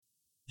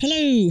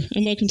Hello,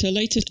 and welcome to the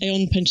latest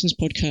Aon Pensions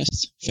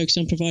podcast, focused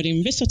on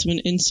providing risk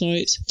settlement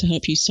insights to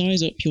help you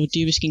size up your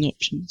de-risking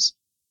options.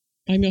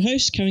 I'm your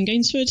host, Karen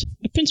Gainsford,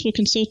 a principal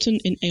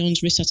consultant in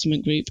Aon's Risk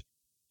Settlement Group,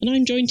 and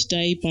I'm joined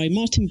today by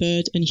Martin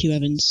Bird and Hugh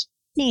Evans.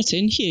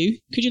 Martin, Hugh,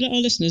 could you let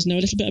our listeners know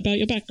a little bit about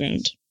your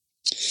background?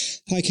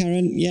 Hi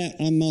Karen,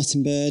 I'm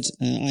Martin Bird.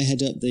 I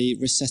head up the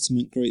Risk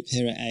Settlement Group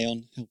here at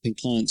Aon, helping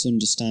clients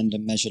understand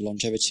and measure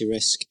longevity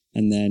risk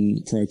and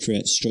then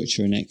appropriate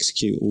structure and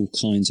execute all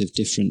kinds of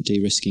different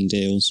de-risking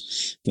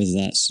deals, whether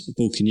that's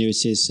bulk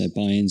annuities, so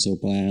buy-ins or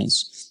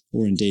buyouts,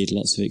 or indeed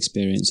lots of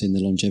experience in the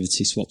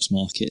longevity swaps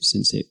market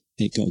since it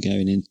got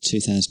going in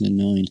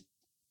 2009.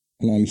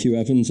 And I'm Hugh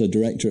Evans, a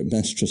director at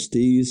Best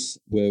Trustees.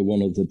 We're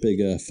one of the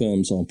bigger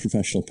firms on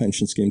professional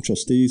pension scheme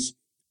trustees.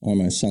 I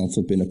myself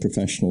have been a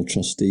professional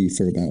trustee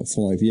for about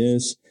 5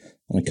 years.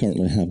 I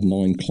currently have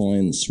 9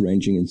 clients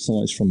ranging in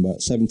size from about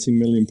 £17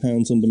 million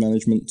under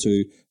management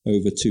to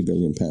over £2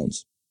 billion.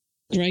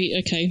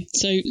 Great, okay.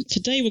 So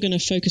today we're going to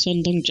focus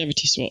on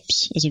longevity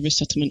swaps as a risk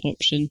settlement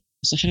option.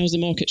 So how's the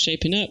market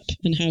shaping up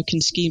and how can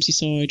schemes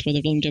decide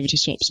whether longevity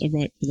swaps are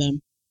right for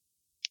them?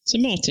 So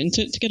Martin,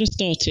 to get us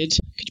started,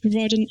 could you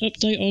provide an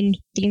update on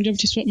the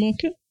longevity swap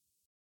market?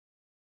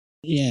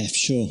 Yeah,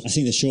 sure. I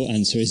think the short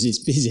answer is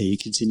it's busy.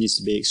 It continues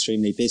to be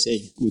extremely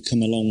busy. We've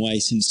come a long way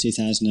since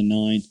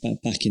 2009.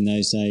 But back in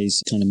those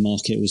days, kind of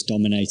market was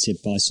dominated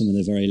by some of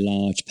the very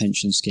large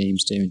pension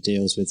schemes doing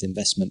deals with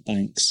investment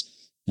banks.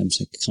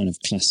 So kind of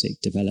classic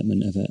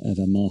development of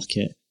a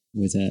market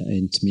with an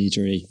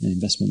intermediary, an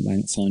investment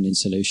bank finding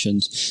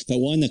solutions. But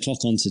wind the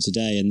clock onto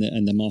today, and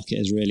the market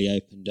has really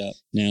opened up.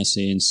 Now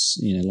seeing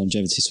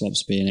longevity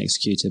swaps being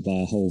executed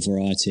by a whole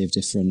variety of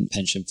different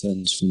pension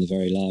funds, from the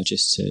very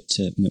largest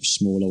to much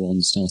smaller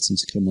ones starting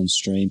to come on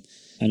stream,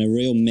 and a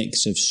real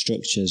mix of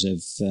structures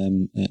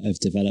have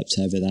developed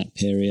over that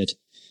period.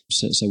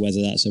 So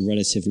whether that's a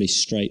relatively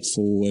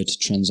straightforward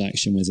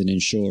transaction with an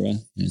insurer,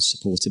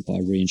 supported by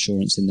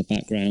reinsurance in the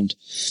background,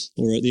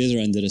 or at the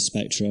other end of the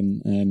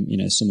spectrum,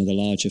 some of the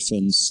larger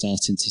funds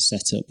starting to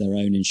set up their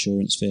own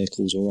insurance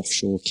vehicles or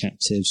offshore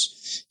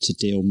captives to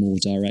deal more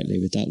directly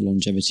with that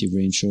longevity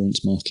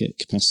reinsurance market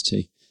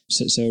capacity.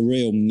 So a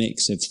real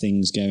mix of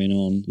things going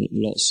on,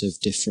 lots of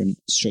different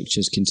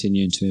structures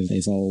continuing to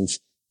evolve.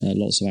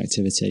 Lots of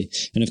activity.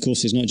 And of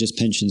course, it's not just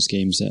pension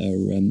schemes that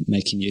are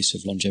making use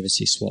of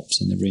longevity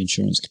swaps and the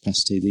reinsurance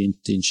capacity.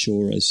 The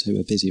insurers who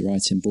are busy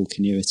writing bulk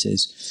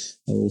annuities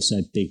are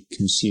also big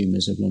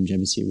consumers of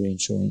longevity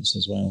reinsurance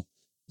as well.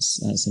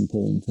 That's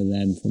important for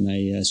them from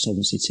a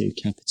Solvency II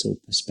capital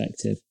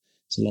perspective.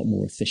 It's a lot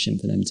more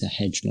efficient for them to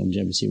hedge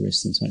longevity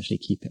risk than to actually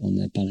keep it on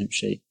their balance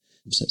sheet.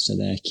 So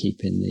they're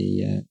keeping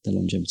the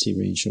longevity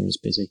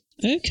reinsurers busy.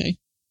 Okay.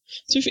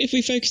 So if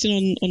we focus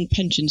in on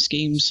pension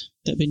schemes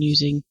that have been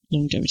using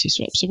longevity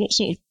swaps, so what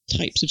sort of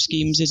types of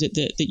schemes is it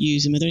that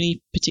use them? Are there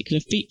any particular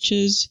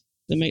features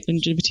that make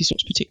longevity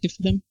swaps particular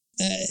for them?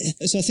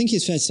 So I think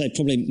it's fair to say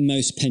probably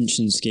most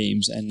pension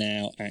schemes are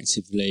now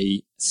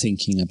actively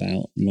thinking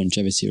about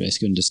longevity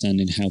risk,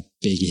 understanding how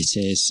big it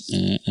is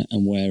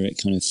and where it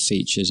kind of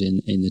features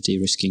in the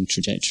de-risking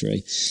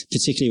trajectory.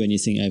 Particularly when you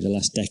think over the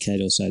last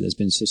decade or so, there's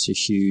been such a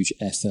huge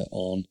effort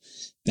on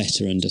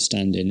better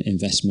understanding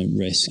investment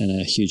risk and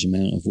a huge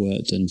amount of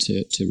work done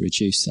to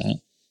reduce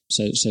that.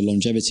 So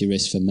longevity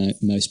risk for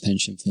most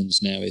pension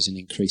funds now is an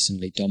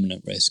increasingly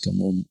dominant risk, and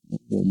one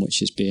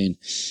which is being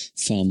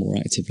far more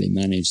actively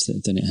managed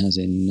than it has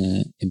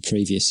in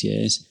previous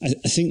years.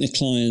 I think the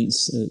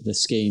clients, the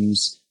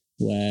schemes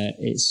where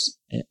it's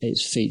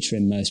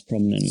featuring most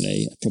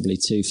prominently are probably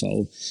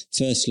twofold.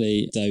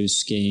 Firstly, those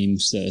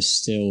schemes that are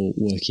still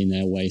working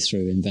their way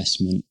through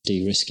investment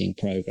de-risking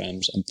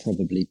programs and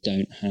probably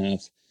don't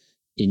have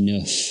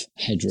enough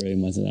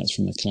headroom, whether that's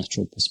from a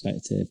collateral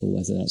perspective or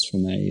whether that's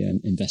from a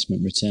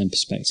investment return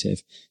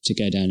perspective, to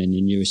go down an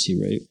annuity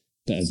route,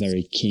 but are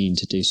very keen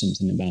to do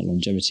something about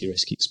longevity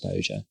risk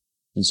exposure.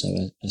 And so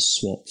a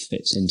swap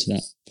fits into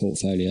that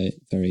portfolio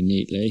very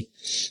neatly.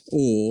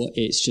 Or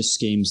it's just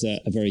schemes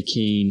that are very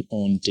keen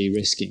on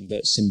de-risking,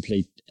 but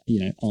simply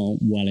aren't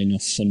well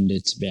enough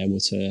funded to be able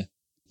to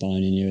buy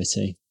an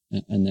annuity,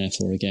 and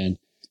therefore, again,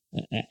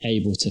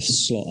 able to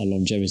slot a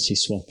longevity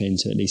swap in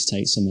to at least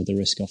take some of the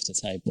risk off the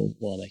table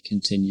while they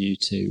continue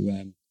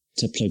to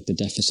plug the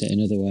deficit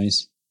in other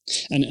ways.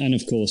 And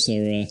of course,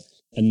 there are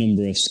a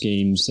number of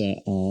schemes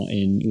that are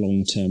in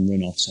long-term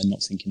runoff, so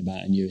not thinking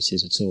about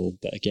annuities at all.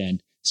 But again,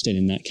 still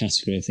in that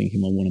category of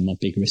thinking, well, one of my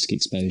big risk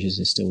exposures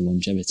is still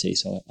longevity,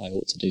 so I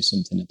ought to do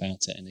something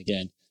about it. And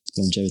again,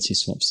 longevity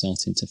swaps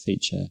starting to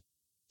feature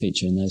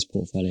in those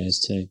portfolios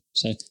too.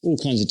 So all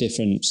kinds of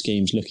different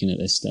schemes looking at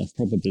this stuff.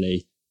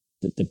 Probably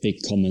the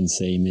big common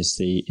theme is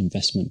the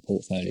investment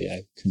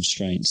portfolio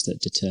constraints that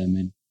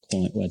determine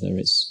quite whether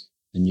it's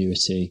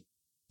annuity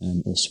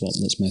or swap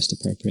that's most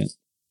appropriate.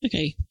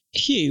 Okay.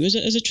 Hugh, as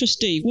a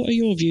trustee, what are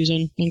your views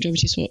on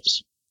longevity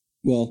swaps?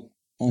 Well,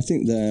 I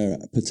think they're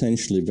a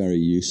potentially very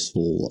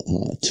useful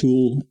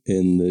tool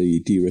in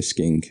the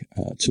de-risking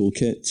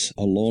toolkit.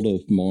 A lot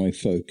of my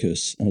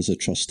focus as a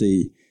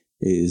trustee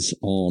is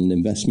on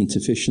investment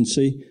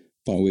efficiency,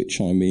 by which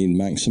I mean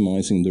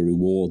maximizing the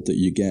reward that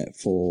you get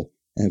for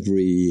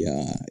every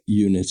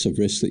unit of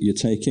risk that you're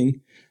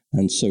taking.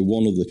 And so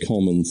one of the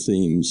common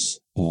themes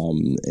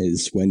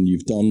is when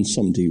you've done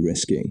some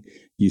de-risking,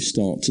 you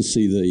start to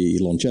see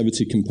the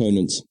longevity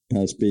component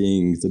as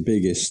being the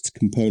biggest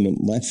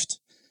component left,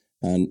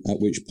 and at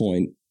which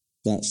point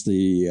that's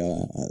the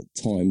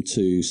time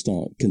to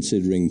start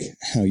considering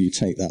how you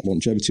take that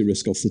longevity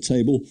risk off the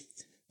table.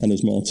 And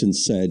as Martin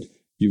said,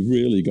 you've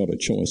really got a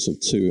choice of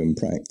two in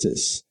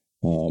practice,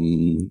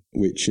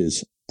 which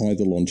is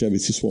either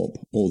longevity swap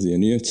or the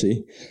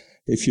annuity.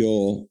 If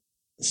you're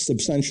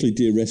substantially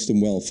de-risked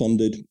and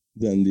well-funded,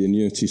 then the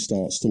annuity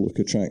starts to look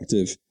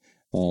attractive.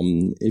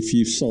 If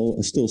you've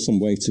still some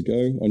way to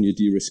go on your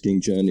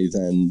de-risking journey,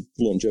 then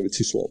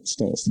longevity swap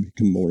starts to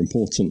become more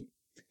important.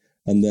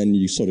 And then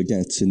you sort of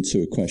get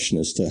into a question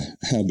as to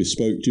how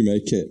bespoke do you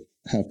make it,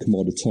 how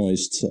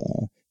commoditized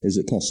is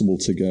it possible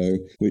to go,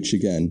 which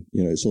again,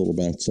 it's all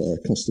about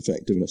cost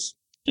effectiveness.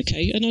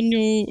 Okay, and on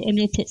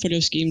your portfolio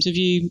schemes, have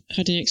you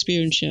had any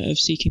experience yet of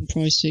seeking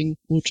pricing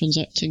or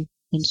transacting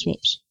on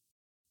swaps?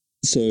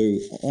 So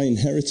I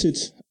inherited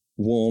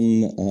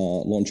one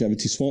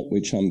longevity swap,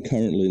 which I'm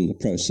currently in the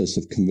process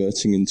of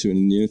converting into an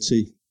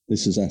annuity.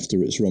 This is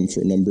after it's run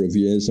for a number of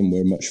years and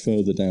we're much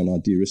further down our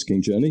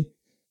de-risking journey.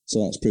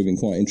 So that's proving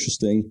quite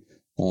interesting.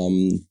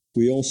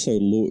 We also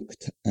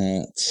looked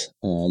at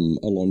a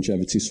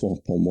longevity swap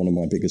on one of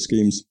my bigger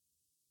schemes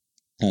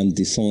and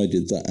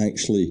decided that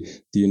actually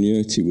the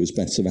annuity was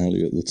better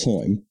value at the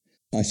time.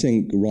 I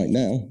think right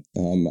now,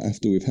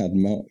 after we've had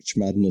much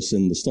madness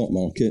in the stock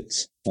market,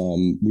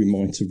 we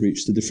might have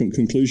reached a different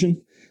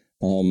conclusion.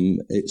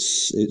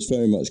 It's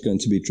very much going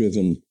to be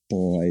driven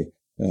by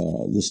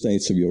the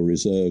state of your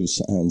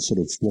reserves and sort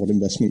of what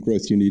investment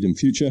growth you need in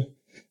future,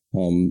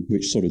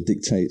 which sort of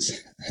dictates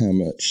how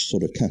much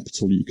sort of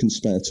capital you can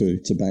spare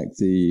to back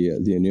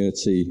the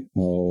annuity,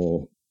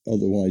 or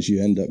otherwise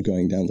you end up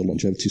going down the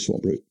longevity swap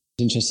route.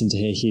 Interesting to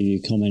hear Hugh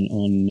comment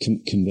on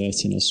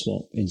converting a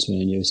swap into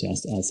an annuity.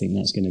 I think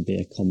that's going to be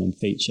a common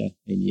feature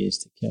in years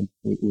to come.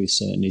 We've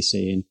certainly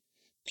seen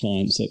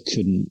clients that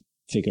couldn't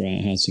figure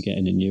out how to get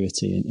an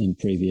annuity in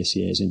previous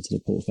years into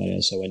the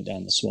portfolio, so went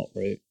down the swap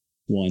route,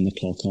 wind the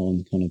clock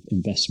on, kind of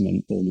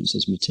investment performance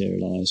has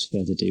materialised,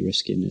 further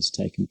de-risking has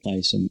taken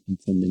place and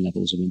funding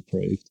levels have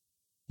improved,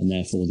 and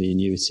therefore the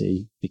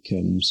annuity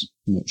becomes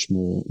much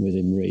more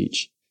within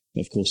reach.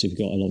 But of course, if you've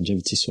got a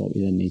longevity swap,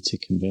 you then need to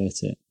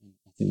convert it.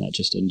 I think that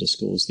just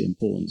underscores the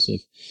importance of,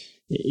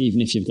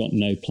 even if you've got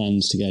no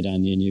plans to go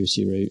down the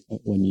annuity route,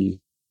 when you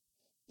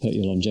put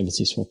your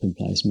longevity swap in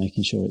place,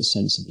 making sure it's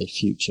sensibly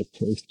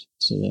future-proofed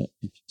so that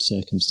if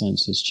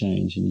circumstances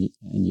change and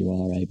you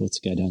are able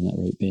to go down that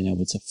route, being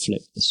able to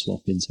flip the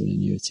swap into an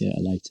annuity at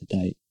a later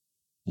date,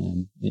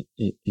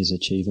 it is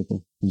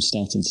achievable. I'm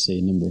starting to see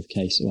a number of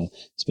cases. Well,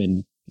 it's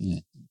been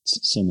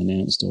some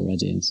announced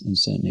already, and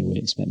certainly we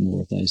expect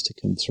more of those to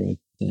come through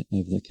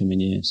over the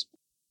coming years.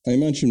 I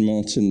imagine,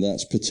 Martin,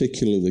 that's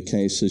particularly the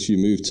case as you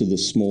move to the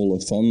smaller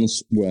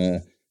funds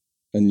where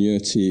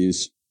annuity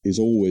is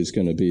always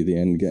going to be the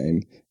end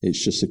game.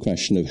 It's just a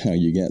question of how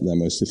you get there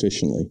most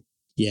efficiently.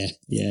 Yeah,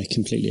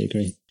 completely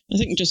agree. I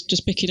think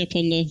just picking up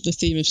on the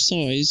theme of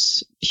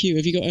size, Hugh,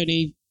 have you got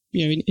any,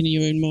 in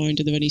your own mind,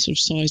 are there any sort of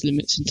size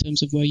limits in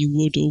terms of where you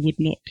would or would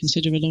not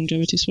consider a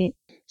longevity swap?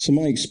 So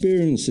my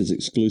experience is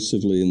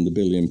exclusively in the £1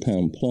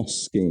 billion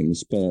plus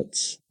schemes,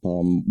 but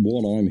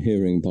what I'm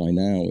hearing by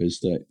now is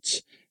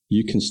that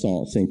you can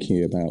start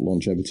thinking about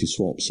longevity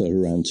swaps at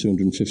around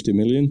 250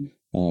 million.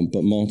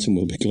 But Martin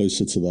will be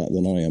closer to that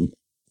than I am.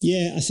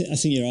 Yeah, I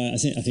think you're right. I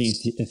think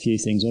a few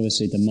things.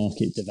 Obviously, the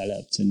market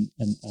developed, and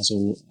as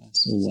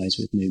always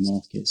with new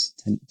markets,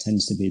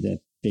 tends to be the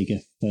bigger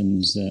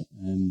funds that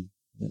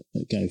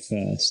go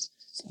first.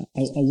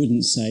 I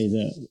wouldn't say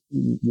that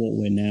what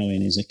we're now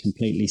in is a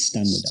completely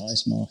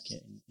standardised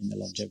market in the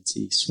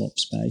longevity swap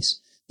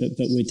space, but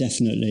we're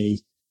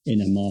definitely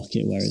in a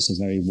market where it's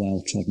a very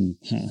well-trodden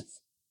path.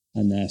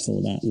 And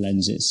therefore that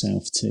lends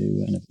itself to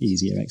an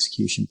easier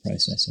execution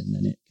process, and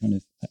then it kind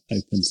of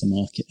opens the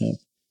market up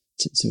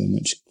to a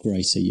much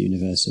greater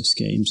universe of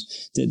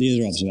schemes. The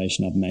other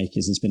observation I'd make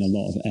is there's been a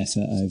lot of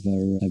effort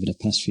over the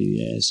past few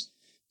years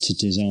to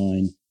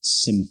design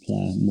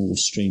simpler, more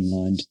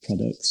streamlined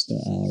products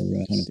that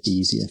are kind of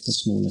easier for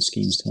smaller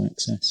schemes to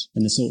access.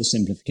 And the sort of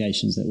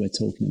simplifications that we're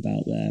talking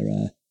about there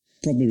are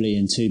probably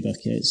in two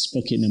buckets.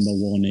 Bucket number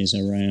one is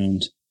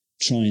around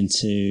trying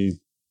to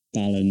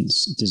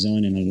balance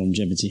designing a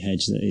longevity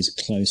hedge that is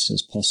close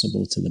as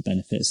possible to the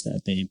benefits that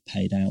are being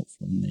paid out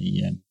from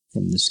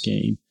the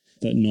scheme,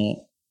 but not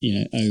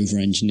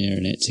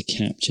over-engineering it to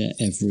capture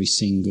every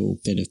single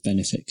bit of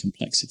benefit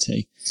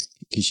complexity,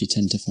 because you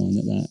tend to find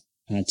that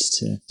adds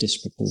to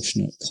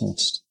disproportionate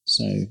cost.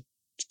 So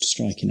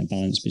striking a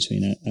balance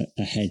between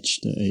a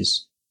hedge that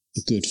is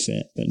a good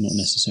fit, but not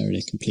necessarily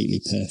a completely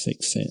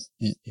perfect fit,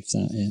 if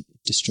that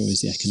destroys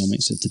the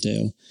economics of the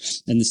deal.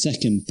 And the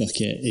second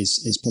bucket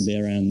is probably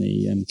around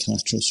the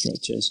collateral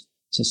structures.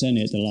 So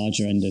certainly at the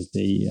larger end of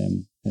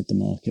the at the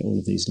market. All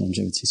of these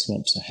longevity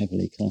swaps are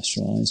heavily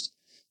collateralized.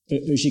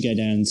 But as you go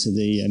down to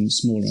the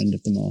smaller end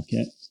of the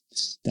market,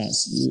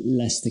 that's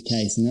less the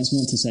case. And that's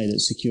not to say that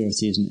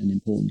security isn't an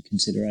important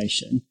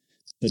consideration,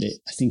 but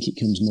I think it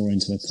comes more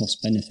into a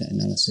cost-benefit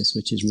analysis,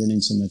 which is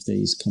running some of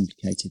these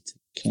complicated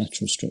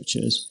collateral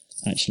structures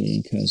actually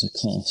incurs a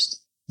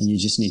cost. And you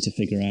just need to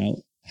figure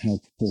out how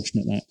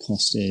proportionate that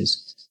cost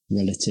is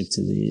relative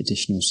to the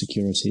additional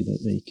security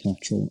that the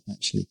collateral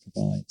actually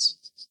provides.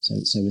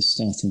 So we're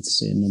starting to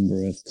see a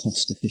number of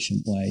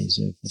cost-efficient ways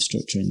of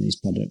structuring these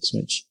products,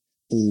 which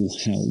all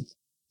help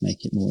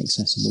make it more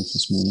accessible for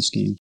smaller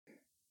schemes.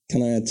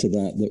 Can I add to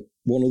that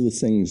one of the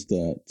things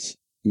that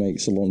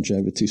makes a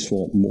longevity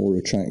swap more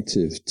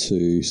attractive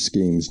to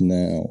schemes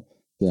now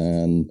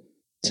than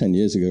 10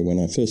 years ago when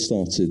I first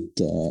started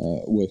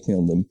working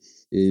on them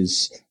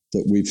is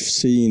that we've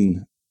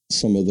seen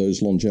some of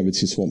those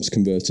longevity swaps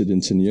converted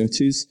into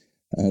annuities.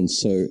 And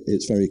so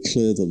it's very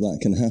clear that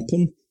can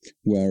happen.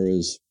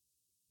 Whereas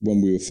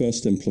when we were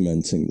first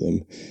implementing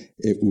them,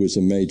 it was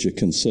a major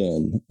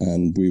concern.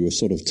 And we were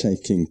sort of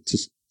taking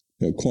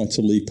quite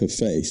a leap of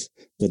faith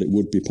that it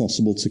would be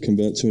possible to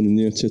convert to an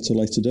annuity at a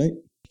later date.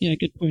 Yeah,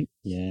 good point.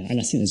 Yeah, and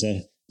I think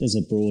there's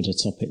a broader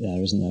topic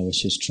there, isn't there,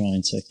 which is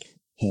trying to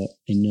put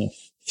enough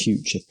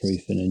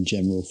future-proofing and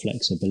general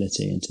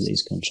flexibility into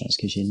these contracts,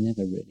 because you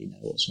never really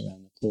know what's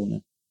around the corner.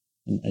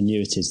 And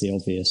annuity is the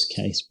obvious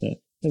case, but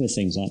there are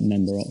things like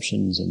member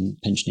options and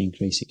pension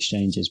increase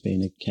exchanges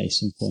being a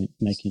case in point,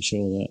 making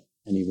sure that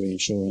any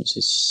reinsurance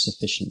is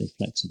sufficiently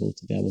flexible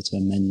to be able to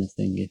amend the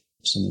thing if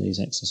some of these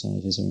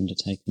exercises are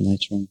undertaken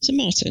later on. So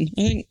Martin,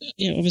 I think,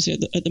 obviously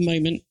at the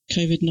moment,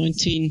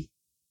 COVID-19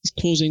 is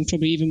causing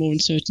probably even more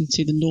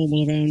uncertainty than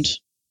normal around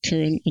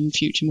current and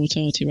future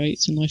mortality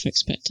rates and life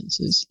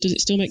expectancies. Does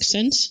it still make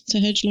sense to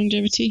hedge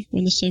longevity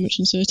when there's so much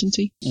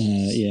uncertainty?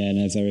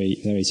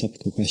 Very, very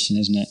topical question,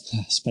 isn't it?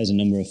 I suppose a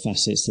number of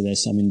facets to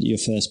this. I mean, your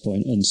first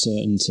point,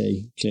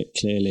 uncertainty,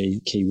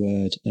 clearly key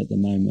word at the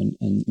moment,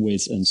 and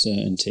with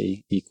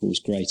uncertainty equals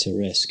greater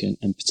risk, and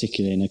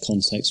particularly in a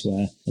context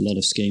where a lot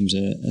of schemes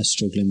are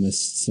struggling with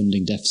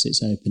funding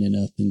deficits opening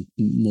up and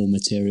more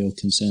material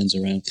concerns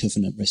around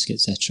covenant risk,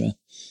 etc.,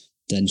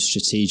 then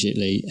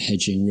strategically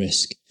hedging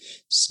risk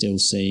still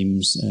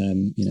seems,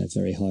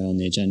 very high on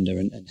the agenda,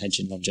 and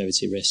hedging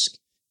longevity risk,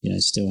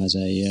 still has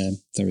a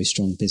very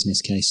strong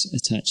business case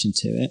attaching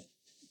to it.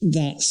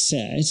 That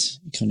said,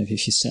 kind of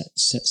if you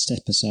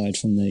step aside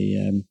from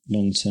the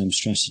long-term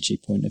strategy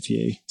point of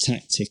view,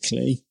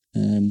 tactically,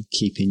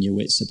 keeping your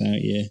wits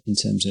about you in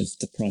terms of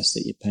the price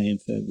that you're paying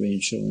for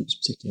reinsurance,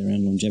 particularly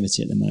around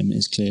longevity at the moment,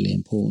 is clearly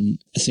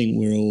important. I think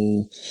we're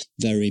all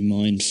very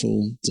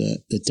mindful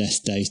that the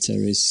death data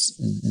is,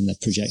 and the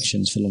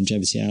projections for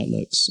longevity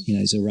outlooks,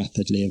 is a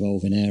rapidly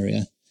evolving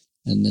area.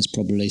 And there's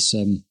probably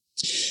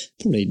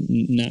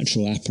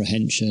natural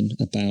apprehension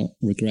about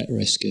regret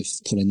risk of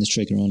pulling the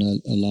trigger on a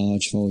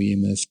large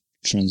volume of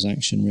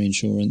transaction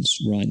reinsurance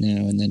right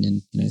now, and then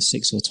in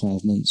 6 or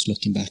 12 months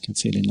looking back and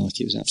feeling like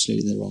it was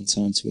absolutely the wrong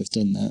time to have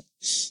done that.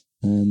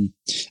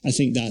 I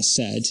think that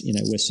said,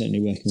 we're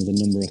certainly working with a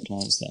number of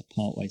clients that are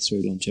partway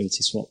through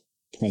longevity swap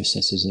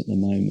processes at the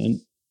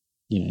moment,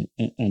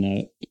 and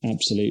are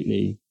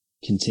absolutely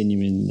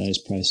continuing those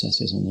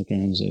processes on the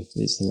grounds of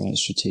it's the right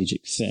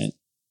strategic fit,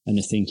 and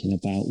are thinking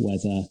about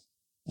whether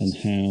and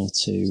how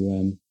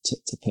to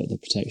put the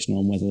protection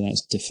on, whether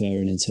that's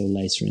deferring until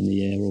later in the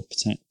year or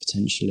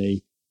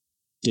potentially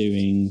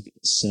doing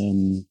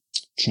some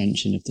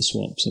tranching of the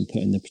swaps and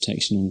putting the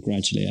protection on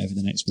gradually over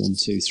the next 1,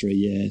 2, 3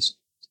 years,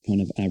 kind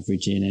of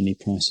averaging any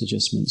price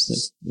adjustments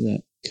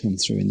that come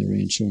through in the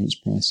reinsurance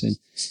pricing.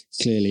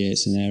 Clearly,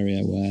 it's an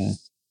area where,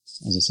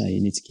 as I say,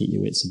 you need to keep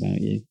your wits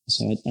about you.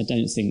 So I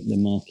don't think the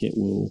market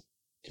will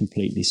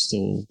completely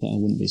stall, but I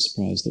wouldn't be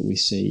surprised that we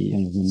see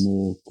kind of a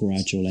more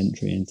gradual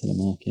entry into the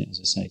market, as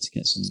I say, to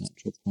get some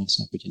natural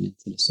price averaging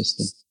into the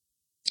system.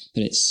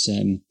 But it's,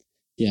 as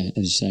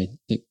you say,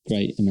 a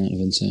great amount of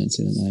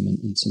uncertainty at the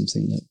moment, and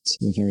something that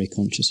we're very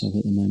conscious of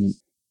at the moment.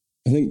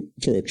 I think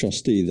for a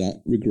trustee,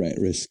 that regret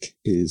risk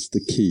is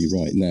the key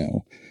right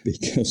now,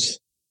 because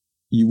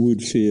you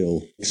would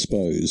feel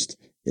exposed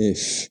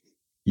if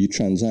you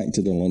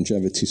transacted a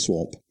longevity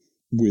swap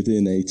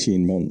within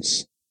 18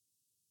 months.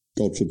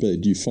 God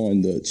forbid, you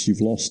find that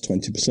you've lost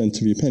 20%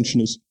 of your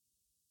pensioners,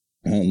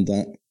 and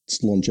that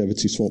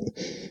longevity swap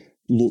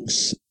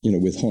looks,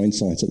 with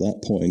hindsight at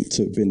that point,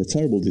 to have been a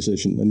terrible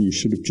decision, and you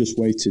should have just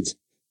waited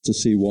to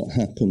see what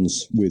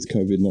happens with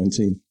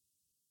COVID-19.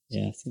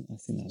 Yeah, I think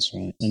that's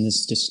right. And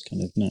there's just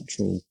kind of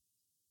natural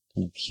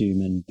kind of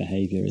human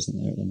behaviour,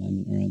 isn't there, at the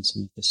moment around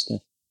some of this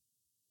stuff.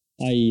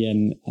 I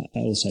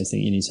also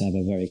think you need to have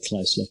a very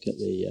close look at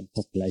the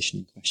population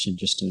in question,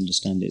 just to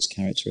understand its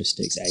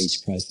characteristics,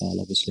 age profile,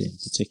 obviously, in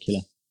particular,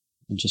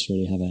 and just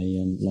really have a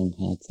long,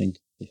 hard think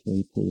before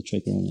you pull the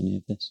trigger on any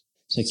of this.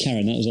 So,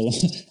 Karen, that was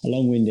a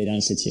long-winded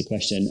answer to your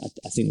question.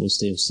 I think we'll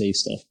still see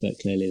stuff, but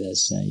clearly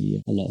there's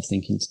a lot of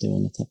thinking to do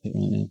on the topic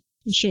right now.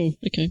 Sure.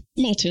 Okay.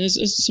 Martin,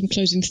 as some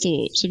closing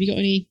thoughts, have you got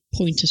any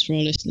pointers for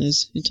our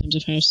listeners in terms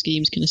of how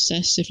schemes can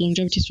assess if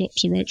longevity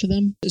swaps are right for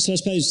them? So I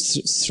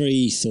suppose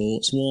three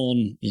thoughts.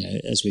 One,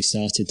 as we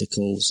started the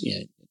calls,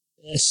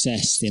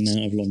 assess the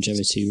amount of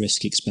longevity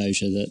risk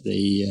exposure that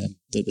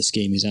the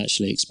scheme is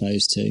actually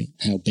exposed to.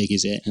 How big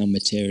is it? How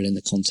material in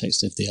the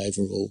context of the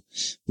overall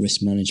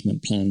risk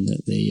management plan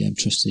that the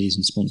trustees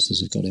and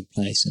sponsors have got in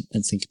place,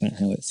 and think about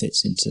how it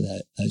fits into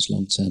those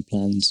long-term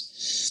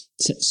plans.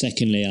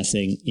 Secondly, I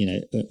think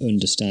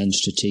understand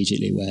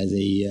strategically where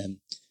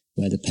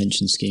the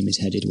pension scheme is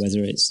headed,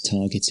 whether it's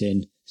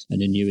targeting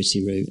an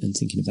annuity route and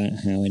thinking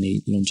about how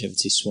any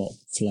longevity swap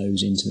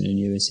flows into an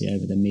annuity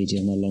over the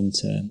medium or long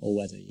term, or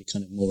whether you're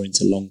kind of more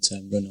into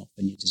long-term runoff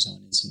and you're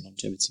designing some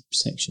longevity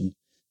protection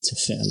to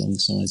fit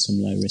alongside some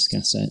low-risk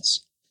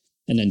assets.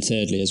 And then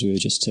thirdly, as we were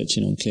just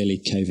touching on, clearly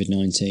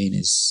COVID-19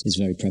 is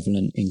very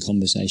prevalent in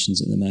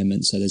conversations at the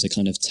moment. So there's a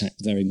kind of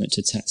very much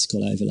a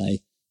tactical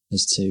overlay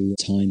as to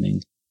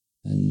timing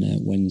and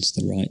when's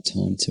the right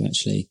time to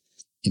actually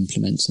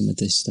implement some of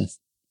this stuff.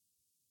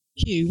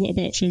 Hugh, what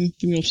about from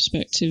your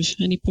perspective?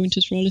 Any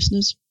pointers for our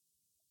listeners?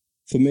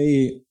 For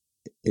me,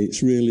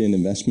 it's really an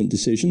investment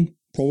decision.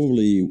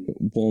 Probably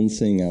one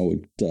thing I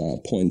would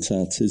point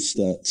out is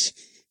that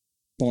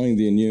buying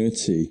the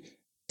annuity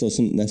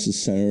doesn't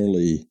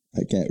necessarily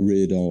get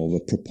rid of a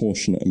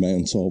proportionate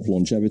amount of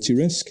longevity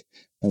risk.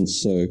 And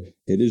so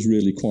it is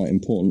really quite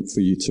important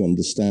for you to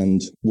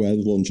understand where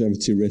the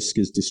longevity risk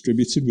is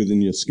distributed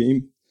within your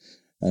scheme.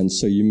 And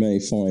so you may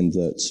find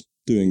that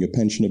doing a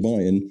pensioner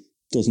buy-in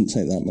doesn't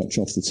take that much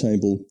off the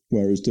table,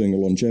 whereas doing a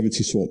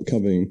longevity swap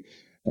covering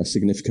a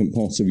significant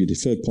part of your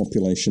deferred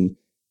population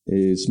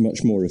is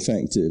much more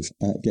effective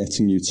at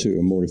getting you to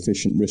a more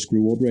efficient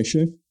risk-reward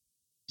ratio.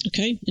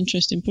 Okay,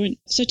 interesting point.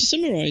 So to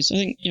summarise, I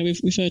think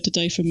we've heard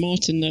today from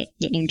Martin that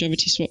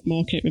longevity swap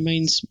market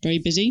remains very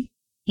busy,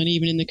 and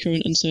even in the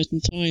current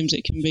uncertain times,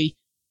 it can be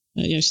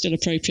still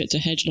appropriate to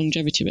hedge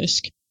longevity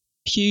risk.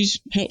 Hugh's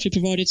helpfully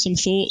provided some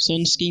thoughts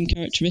on scheme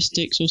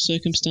characteristics or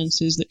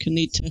circumstances that can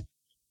lead to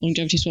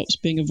longevity swaps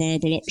being a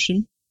viable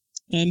option.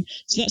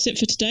 So that's it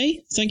for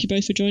today. Thank you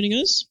both for joining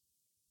us.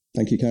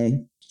 Thank you,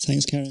 Karen.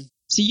 Thanks, Karen.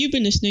 So you've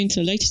been listening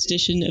to the latest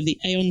edition of the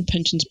Aon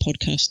Pensions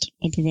podcast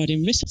on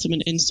providing risk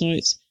settlement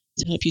insights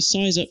to help you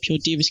size up your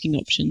de-risking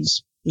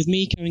options, with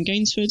me, Karen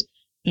Gainsford,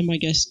 and my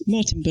guests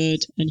Martin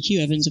Bird and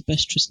Hugh Evans of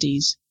Best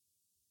Trustees.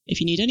 If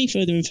you need any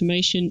further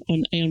information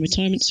on Aon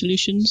Retirement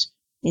Solutions,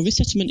 or risk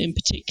settlement in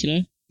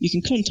particular, you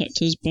can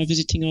contact us by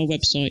visiting our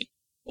website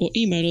or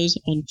email us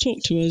on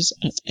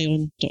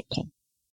talktous@aon.com.